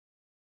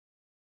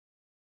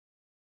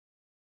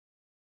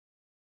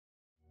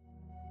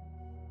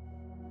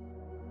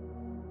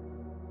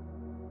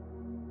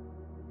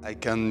I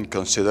can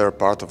consider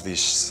part of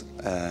these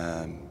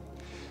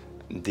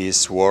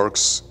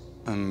works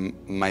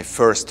my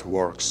first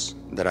works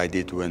that I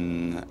did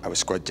when I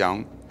was quite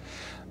young,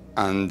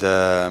 and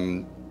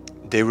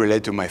they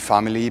relate to my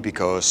family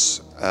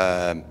because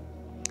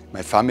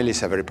my family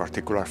is a very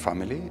particular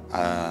family.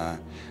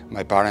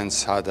 My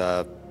parents had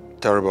a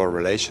terrible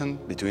relation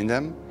between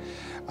them,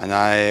 and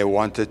I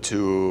wanted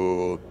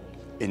to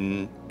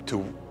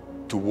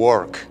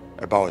work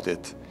about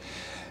it.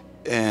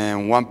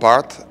 In one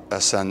part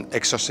as an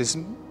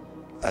exorcism,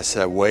 as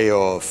a way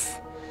of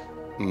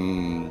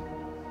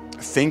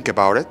think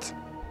about it,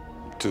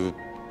 to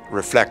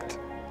reflect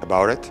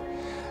about it,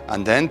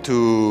 and then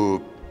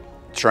to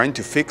trying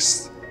to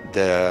fix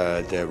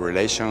the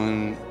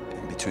relation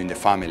between the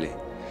family.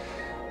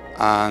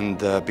 And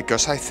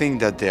because I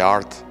think that the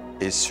art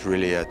is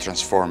really a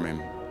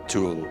transforming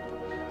tool,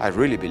 I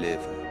really believe.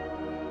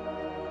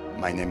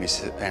 My name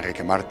is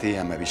Enrique Marty,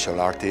 I'm a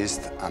visual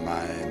artist, and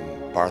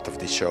I'm part of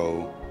the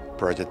show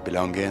Project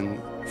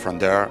Belonging, From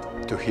There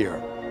to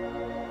Here.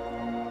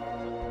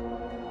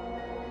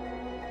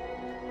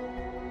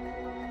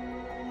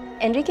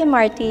 Enrique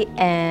Marty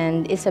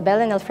and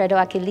Isabel and Alfredo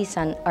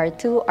Aquilizan are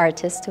two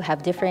artists who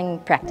have differing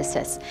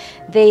practices.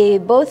 They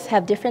both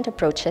have different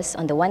approaches.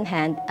 On the one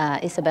hand,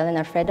 Isabel and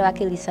Alfredo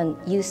Aquilizan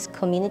use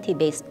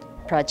community-based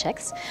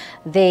projects.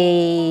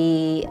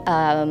 They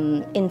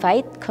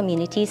invite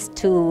communities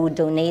to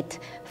donate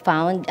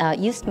found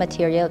used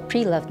material,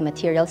 pre-loved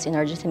materials in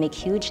order to make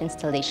huge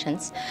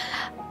installations.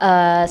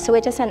 So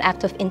it is an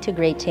act of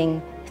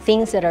integrating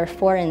things that are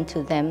foreign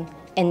to them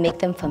and make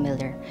them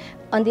familiar.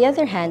 On the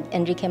other hand,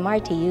 Enrique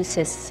Marty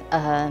uses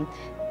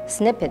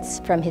snippets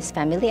from his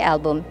family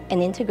album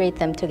and integrate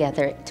them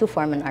together to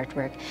form an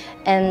artwork.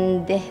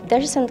 And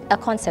there's a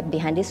concept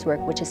behind this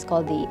work which is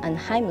called the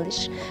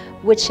unheimlich,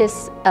 which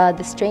is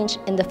the strange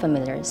in the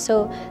familiar.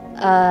 So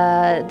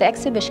the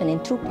exhibition in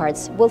two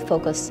parts will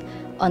focus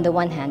on the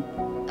one hand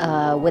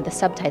with the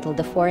subtitle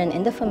The Foreign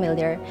in the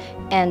Familiar,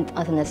 and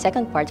on the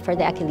second part for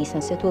the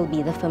Aquilizans it will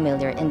be The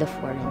Familiar in the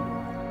Foreign.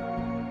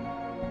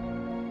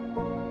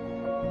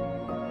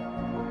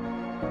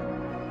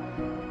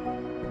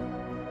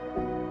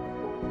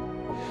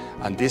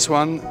 And this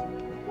one,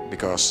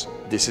 because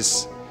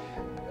this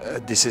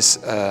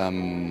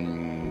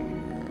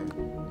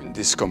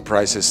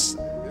comprises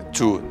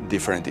two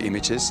different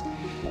images.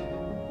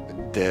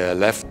 The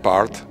left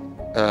part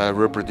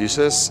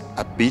reproduces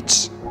a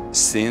beach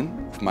scene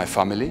of my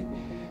family.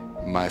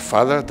 My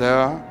father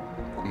there,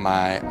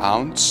 my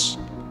aunts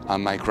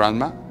and my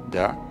grandma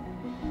there,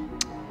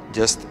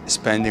 just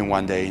spending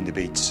one day in the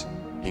beach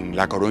in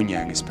La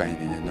Coruña in Spain,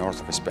 in the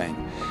north of Spain.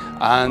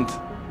 And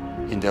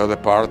in the other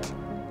part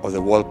of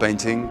the wall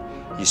painting,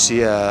 you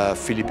see a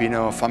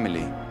Filipino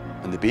family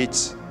on the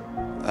beach.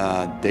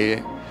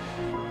 They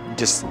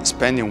just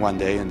spending one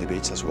day on the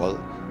beach as well.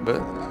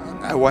 But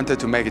I wanted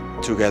to make it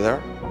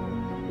together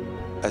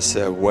as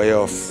a way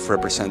of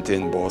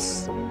representing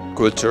both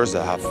cultures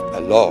that have a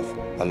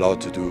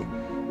lot to do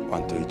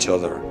one to each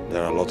other.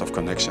 There are a lot of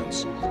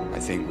connections, I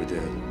think, with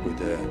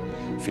the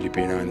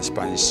Filipino and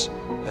Spanish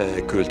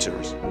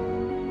cultures.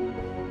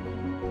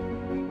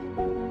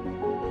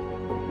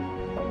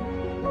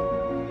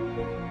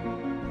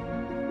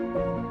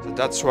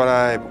 That's what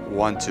I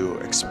want to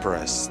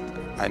express.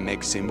 I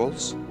make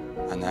symbols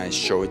and I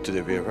show it to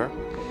the viewer,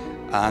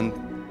 and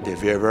the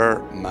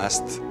viewer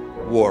must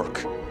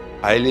work.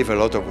 I leave a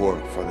lot of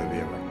work for the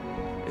viewer.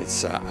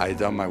 It's I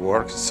done my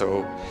work,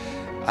 so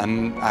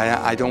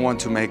I don't want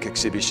to make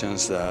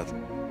exhibitions that,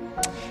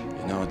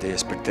 you know, the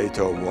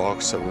spectator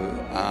walks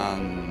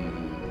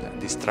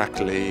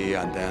distractedly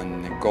and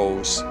then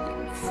goes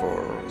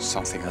for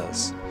something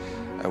else.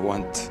 I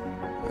want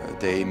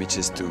the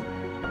images to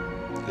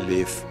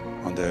live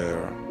on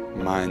their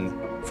mind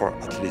for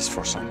at least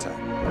for some time.